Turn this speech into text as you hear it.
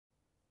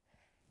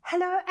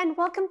Hello and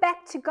welcome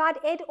back to God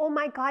Ed, or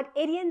my God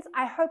Edians.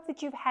 I hope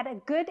that you've had a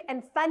good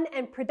and fun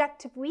and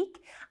productive week.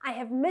 I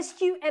have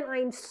missed you and I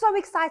am so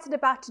excited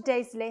about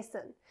today's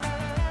lesson.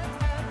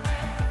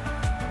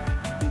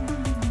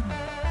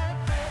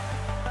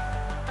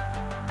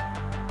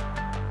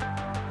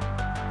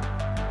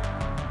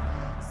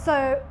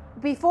 So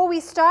before we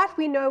start,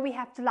 we know we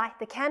have to light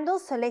the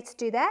candles, so let's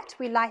do that.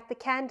 We light the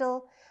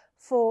candle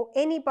for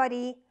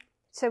anybody,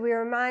 so we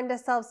remind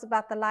ourselves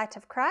about the light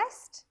of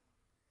Christ.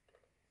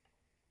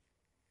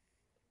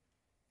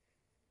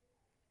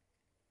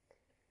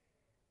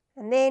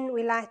 And then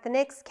we light the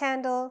next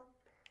candle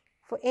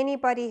for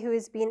anybody who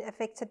has been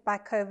affected by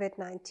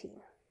COVID-19.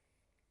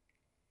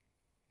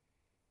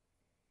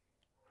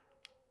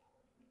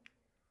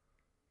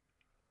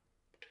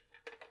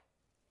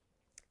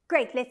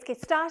 Great, let's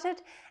get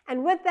started.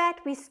 And with that,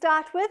 we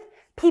start with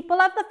People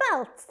of the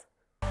Veldt.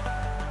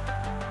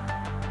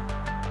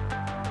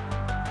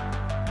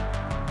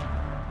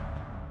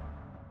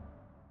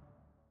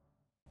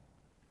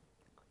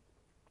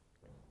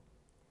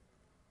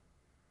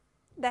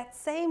 That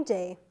same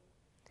day,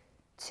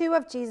 two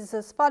of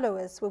Jesus'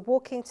 followers were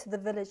walking to the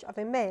village of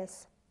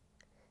Emmaus,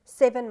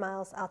 7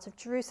 miles out of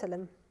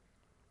Jerusalem.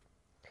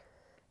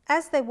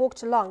 As they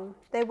walked along,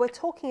 they were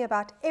talking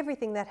about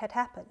everything that had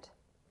happened.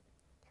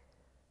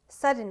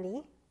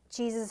 Suddenly,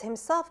 Jesus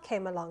himself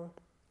came along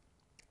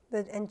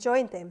and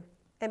joined them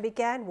and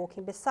began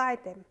walking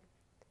beside them.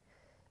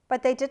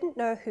 But they didn't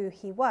know who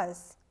he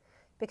was,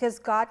 because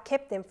God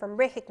kept them from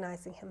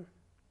recognizing him.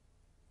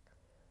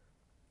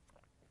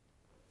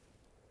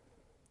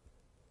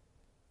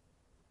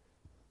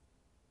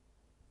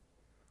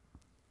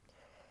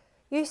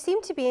 "You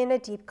seem to be in a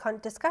deep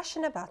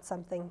discussion about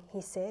something," he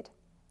said.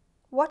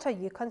 "What are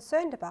you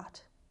concerned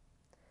about?"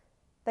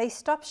 They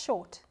stopped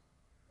short,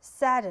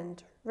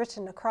 saddened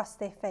written across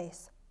their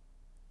face.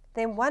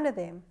 Then one of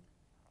them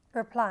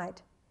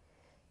replied,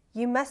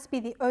 "You must be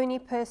the only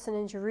person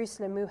in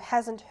Jerusalem who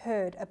hasn't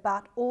heard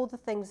about all the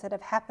things that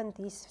have happened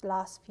these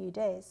last few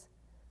days."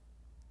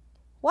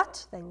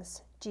 "What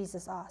things?"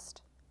 Jesus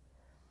asked.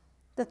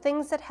 "The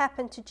things that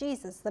happened to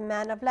Jesus, the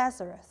man of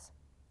Nazareth."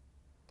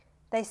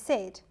 They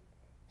said,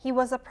 "He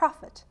was a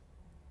prophet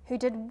who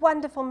did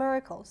wonderful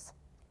miracles.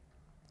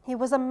 He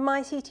was a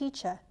mighty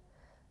teacher,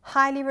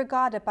 highly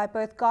regarded by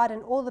both God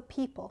and all the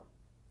people.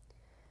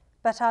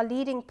 But our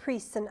leading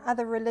priests and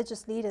other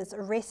religious leaders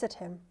arrested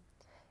him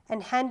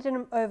and handed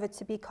him over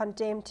to be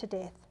condemned to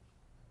death,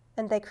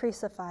 and they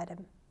crucified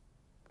him.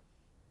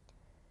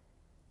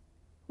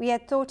 We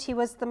had thought he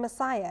was the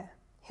Messiah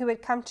who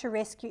had come to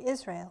rescue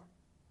Israel.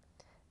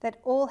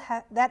 That all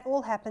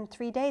happened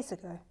 3 days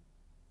ago.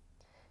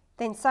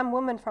 Then some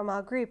women from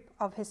our group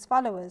of his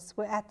followers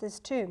were at this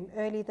tomb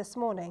early this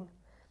morning,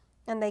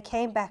 and they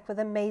came back with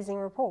an amazing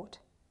report.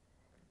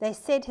 They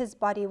said his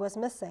body was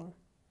missing,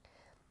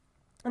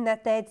 and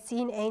that they had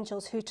seen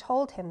angels who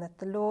told him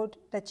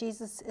that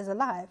Jesus is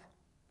alive.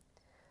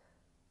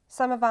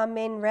 Some of our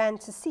men ran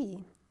to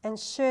see, and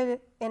sure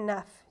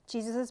enough,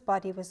 Jesus'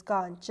 body was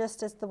gone,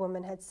 just as the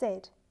woman had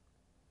said.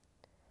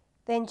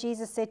 Then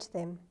Jesus said to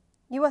them,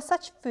 'You are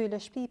such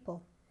foolish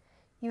people.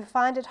 You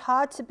find it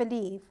hard to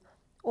believe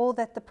all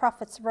that the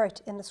prophets wrote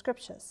in the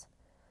scriptures.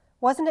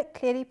 Wasn't it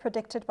clearly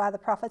predicted by the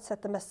prophets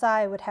that the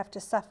Messiah would have to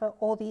suffer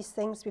all these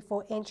things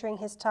before entering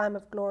his time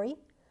of glory?'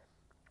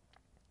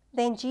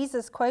 Then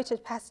Jesus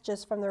quoted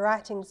passages from the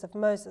writings of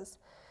Moses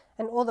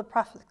and all the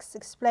prophets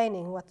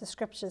explaining what the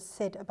scriptures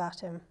said about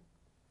him.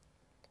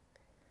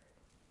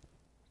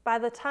 By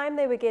the time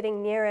they were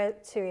getting nearer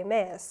to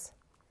Emmaus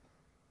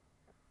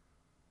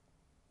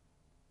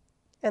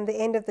and the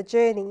end of the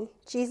journey,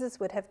 Jesus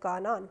would have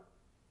gone on.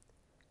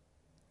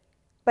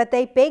 But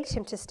they begged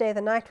him to stay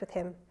the night with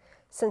him,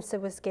 since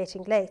it was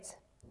getting late,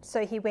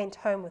 so he went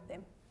home with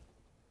them.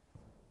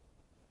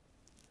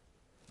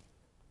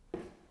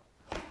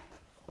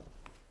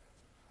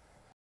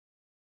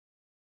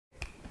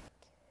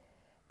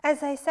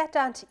 As they sat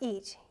down to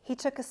eat, he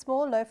took a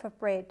small loaf of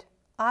bread,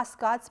 asked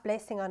God's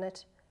blessing on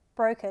it,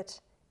 broke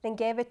it, then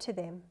gave it to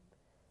them.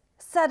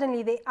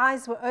 Suddenly their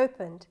eyes were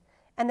opened,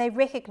 and they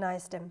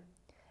recognized him,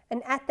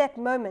 and at that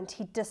moment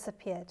he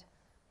disappeared.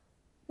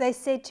 They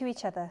said to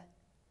each other,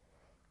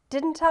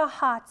 "Didn't our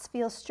hearts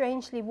feel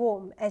strangely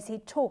warm as he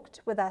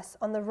talked with us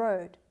on the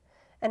road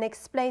and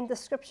explained the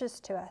scriptures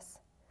to us?"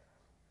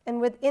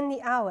 And within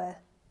the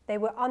hour, they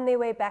were on their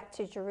way back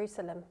to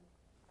Jerusalem.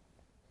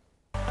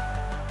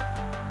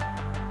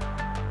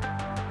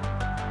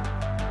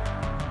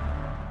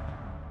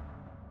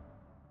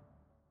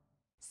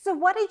 So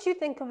what did you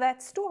think of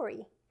that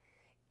story?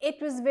 It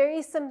was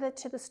very similar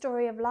to the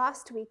story of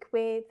last week,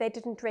 where they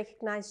didn't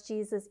recognize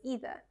Jesus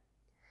either.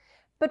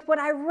 But what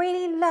I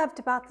really loved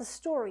about the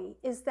story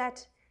is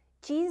that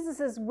Jesus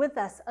is with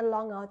us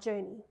along our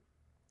journey.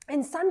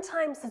 And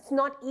sometimes it's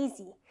not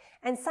easy.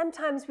 And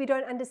sometimes we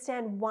don't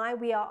understand why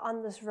we are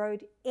on this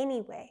road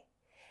anyway.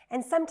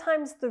 And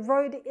sometimes the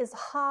road is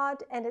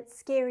hard and it's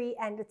scary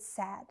and it's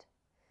sad.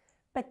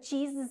 But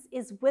Jesus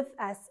is with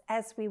us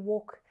as we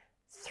walk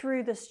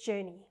through this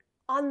journey,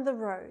 on the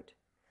road.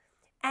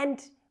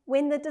 And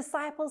when the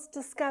disciples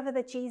discover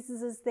that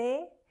Jesus is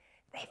there,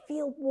 they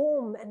feel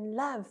warm and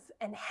love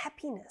and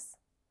happiness.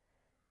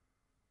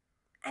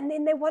 And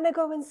then they want to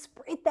go and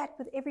spread that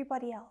with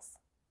everybody else.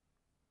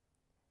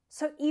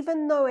 So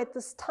even though at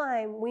this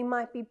time we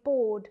might be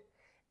bored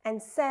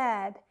and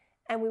sad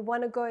and we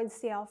want to go and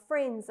see our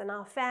friends and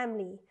our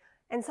family,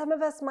 and some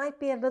of us might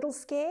be a little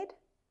scared,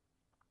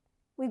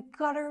 we've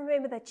got to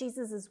remember that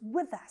Jesus is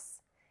with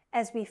us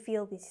as we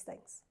feel these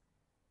things.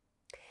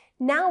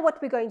 Now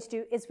what we're going to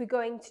do is we're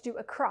going to do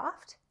a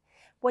craft.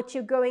 What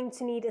you're going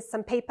to need is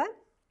some paper,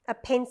 a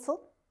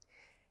pencil,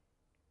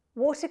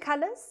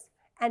 watercolors,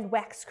 and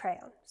wax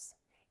crayons.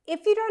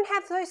 If you don't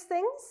have those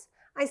things,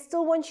 I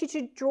still want you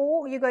to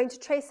draw. You're going to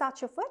trace out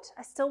your foot.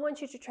 I still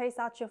want you to trace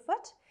out your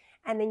foot,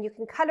 and then you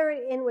can color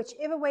it in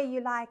whichever way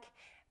you like,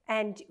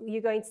 and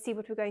you're going to see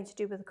what we're going to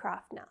do with the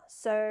craft now.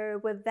 So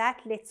with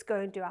that, let's go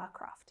and do our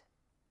craft.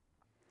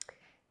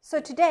 So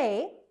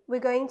today, we're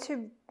going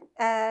to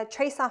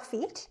trace our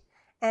feet,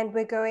 and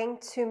we're going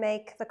to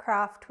make the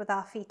craft with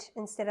our feet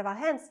instead of our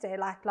hands today.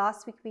 Like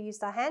last week we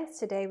used our hands,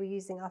 today we're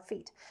using our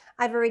feet.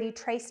 I've already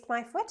traced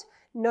my foot.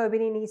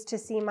 Nobody needs to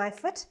see my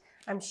foot.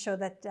 I'm sure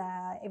that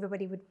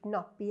everybody would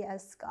not be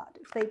as scarred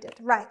if they did.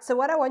 Right, so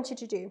what I want you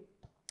to do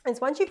is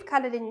once you've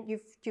colored in,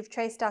 you've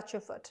traced out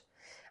your foot,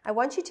 I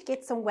want you to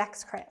get some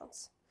wax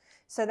crayons.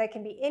 So they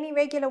can be any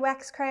regular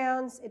wax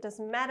crayons, it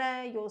doesn't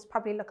matter, yours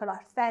probably look a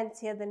lot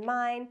fancier than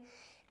mine.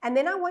 And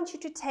then I want you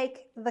to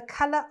take the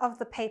color of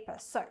the paper.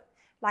 So,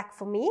 like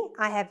for me,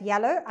 I have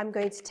yellow, I'm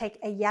going to take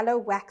a yellow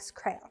wax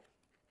crayon,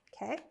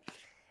 okay?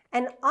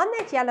 And on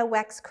that yellow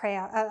wax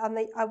crayon,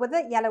 with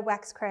that yellow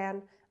wax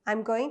crayon,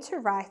 I'm going to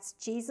write,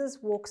 Jesus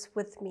walks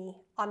with me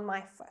on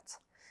my foot.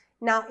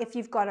 Now, if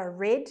you've got a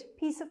red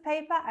piece of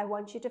paper, I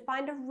want you to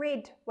find a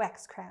red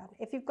wax crayon.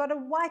 If you've got a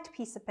white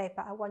piece of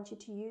paper, I want you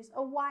to use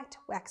a white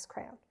wax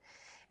crayon.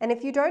 And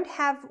if you don't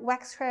have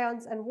wax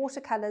crayons and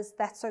watercolors,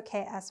 that's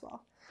okay as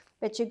well.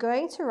 But you're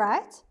going to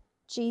write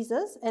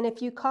Jesus, and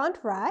if you can't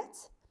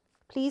write,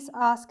 please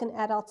ask an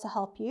adult to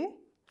help you.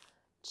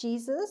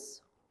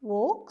 Jesus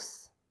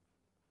walks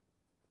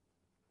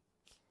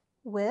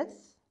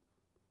with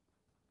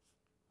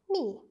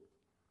me.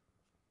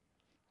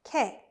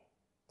 Okay.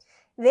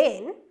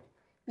 Then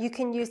you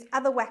can use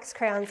other wax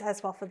crayons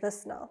as well for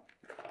this now.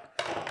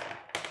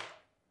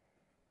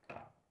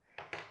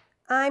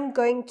 I'm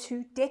going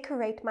to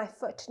decorate my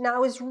foot. Now I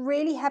was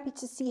really happy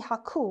to see how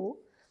cool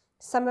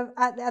some of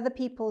the other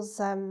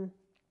people's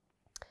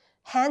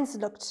hands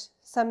looked.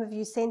 Some of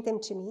you sent them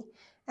to me,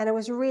 and it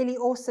was really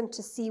awesome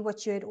to see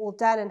what you had all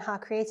done and how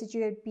creative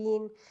you had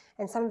been,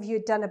 and some of you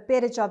had done a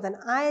better job than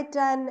I had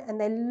done, and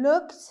they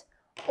looked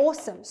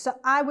awesome. So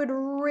I would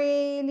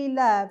really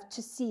love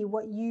to see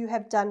what you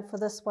have done for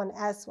this one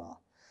as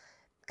well,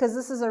 because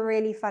this is a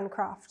really fun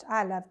craft.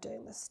 I love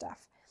doing this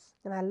stuff,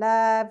 and I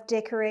love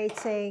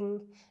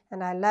decorating,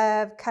 and I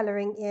love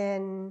coloring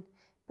in,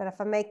 but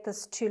if I make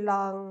this too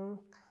long,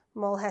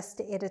 Mol has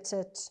to edit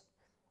it,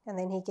 and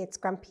then he gets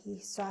grumpy,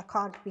 so I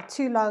can't be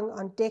too long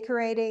on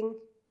decorating.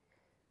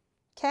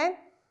 Okay?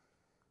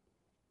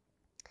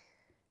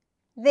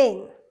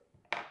 Then,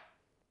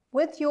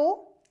 with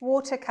your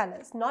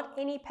watercolors, not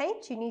any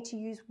paint, you need to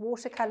use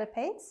watercolor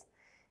paints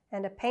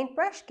and a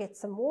paintbrush, get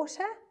some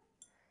water,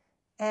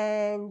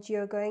 and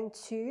you're going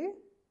to,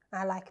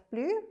 I like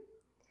blue,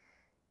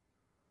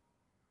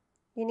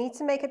 you need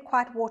to make it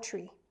quite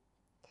watery.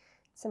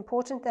 It's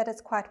important that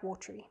it's quite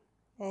watery,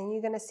 and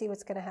you're going to see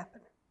what's going to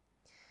happen.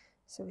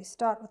 So we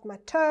start with my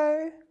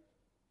toe,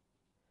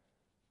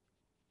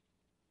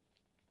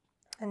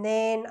 and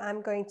then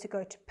I'm going to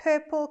go to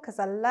purple because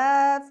I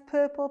love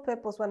purple.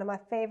 Purple is one of my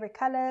favorite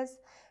colors.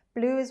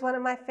 Blue is one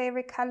of my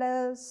favorite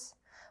colors.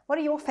 What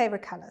are your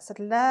favorite colors? I'd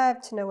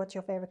love to know what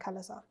your favorite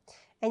colors are.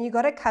 And you've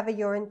got to cover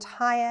your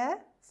entire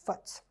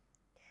foot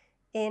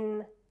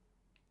in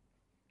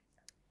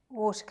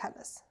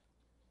watercolors.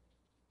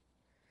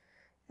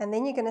 And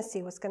then you're going to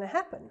see what's going to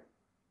happen.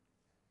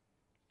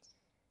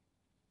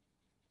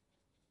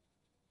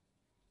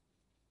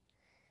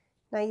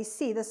 Now you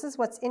see, this is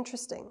what's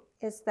interesting,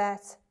 is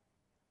that,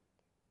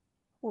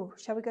 ooh,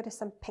 shall we go to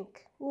some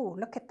pink? Ooh,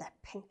 look at that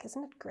pink,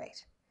 isn't it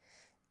great?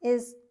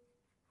 Is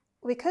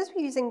because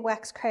we're using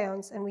wax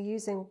crayons and we're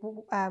using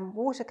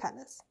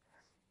watercolors,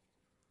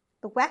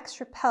 the wax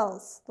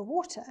repels the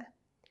water.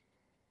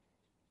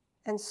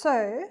 And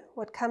so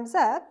what comes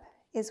up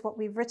is what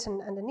we've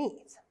written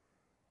underneath.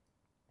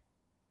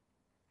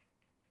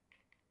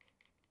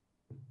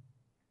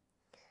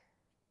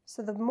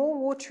 So the more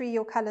watery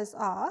your colors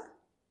are,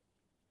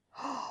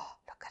 oh,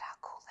 look at how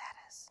cool that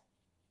is.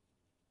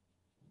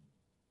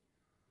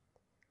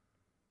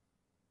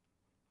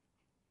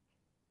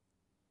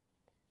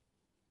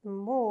 The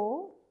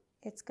more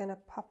it's going to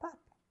pop up.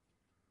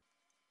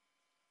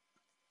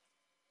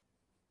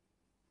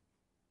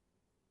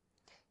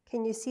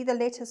 Can you see the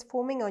letters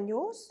forming on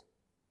yours?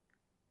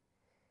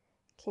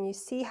 Can you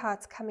see how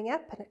it's coming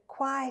up and it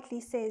quietly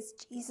says,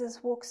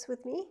 Jesus walks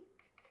with me?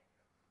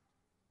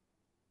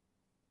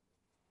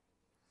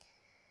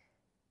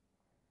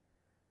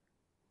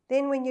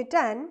 Then when you're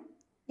done,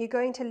 you're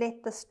going to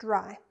let this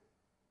dry.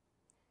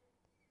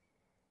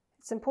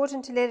 It's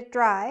important to let it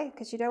dry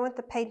because you don't want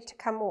the paint to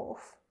come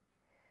off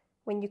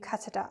when you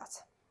cut it out.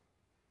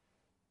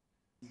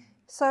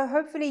 So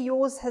hopefully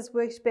yours has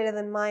worked better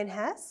than mine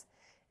has,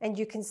 and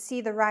you can see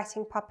the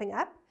writing popping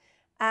up.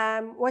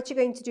 What you're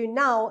going to do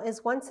now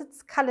is once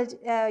it's colored,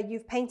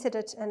 you've painted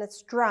it and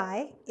it's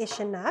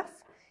dry-ish enough,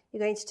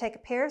 you're going to take a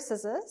pair of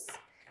scissors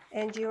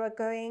and you are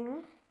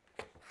going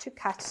to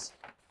cut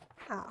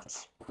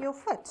out your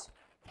foot.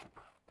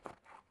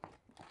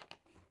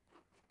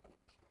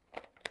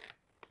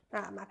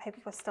 My paper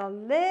was still a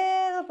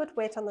little bit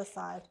wet on the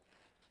side,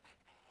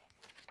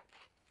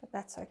 but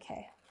that's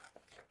okay.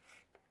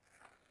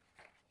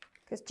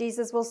 Because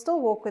Jesus will still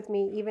walk with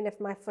me even if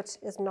my foot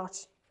is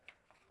not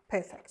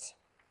perfect.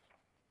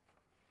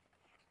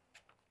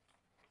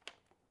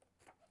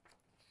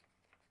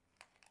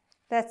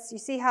 You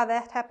see how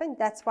that happened?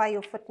 That's why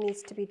your foot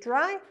needs to be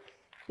dry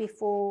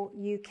before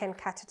you can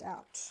cut it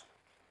out.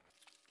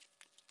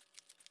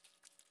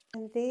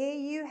 And there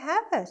you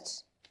have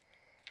it.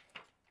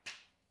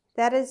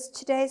 That is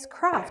today's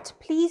craft.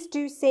 Please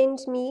do send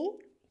me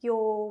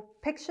your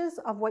pictures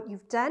of what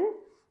you've done.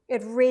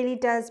 It really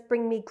does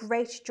bring me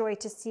great joy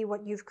to see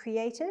what you've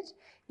created.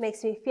 It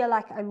makes me feel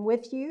like I'm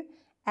with you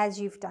as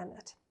you've done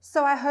it.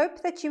 So I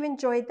hope that you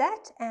enjoyed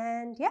that,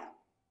 and yeah,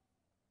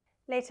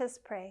 let us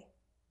pray.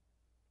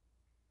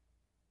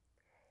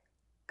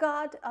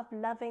 God of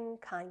loving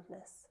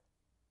kindness,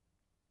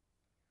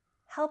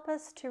 help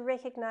us to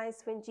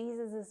recognize when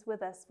Jesus is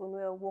with us when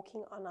we are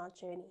walking on our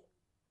journey,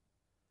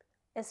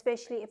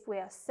 especially if we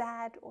are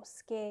sad or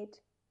scared.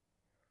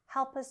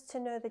 Help us to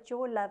know that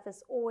your love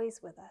is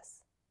always with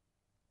us.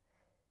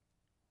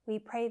 We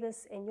pray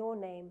this in your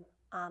name.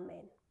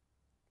 Amen.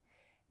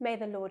 May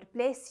the Lord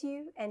bless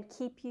you and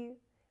keep you.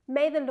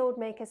 May the Lord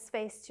make his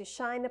face to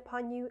shine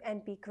upon you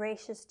and be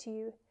gracious to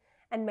you.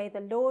 And may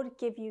the Lord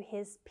give you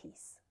his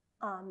peace.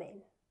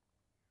 Amen.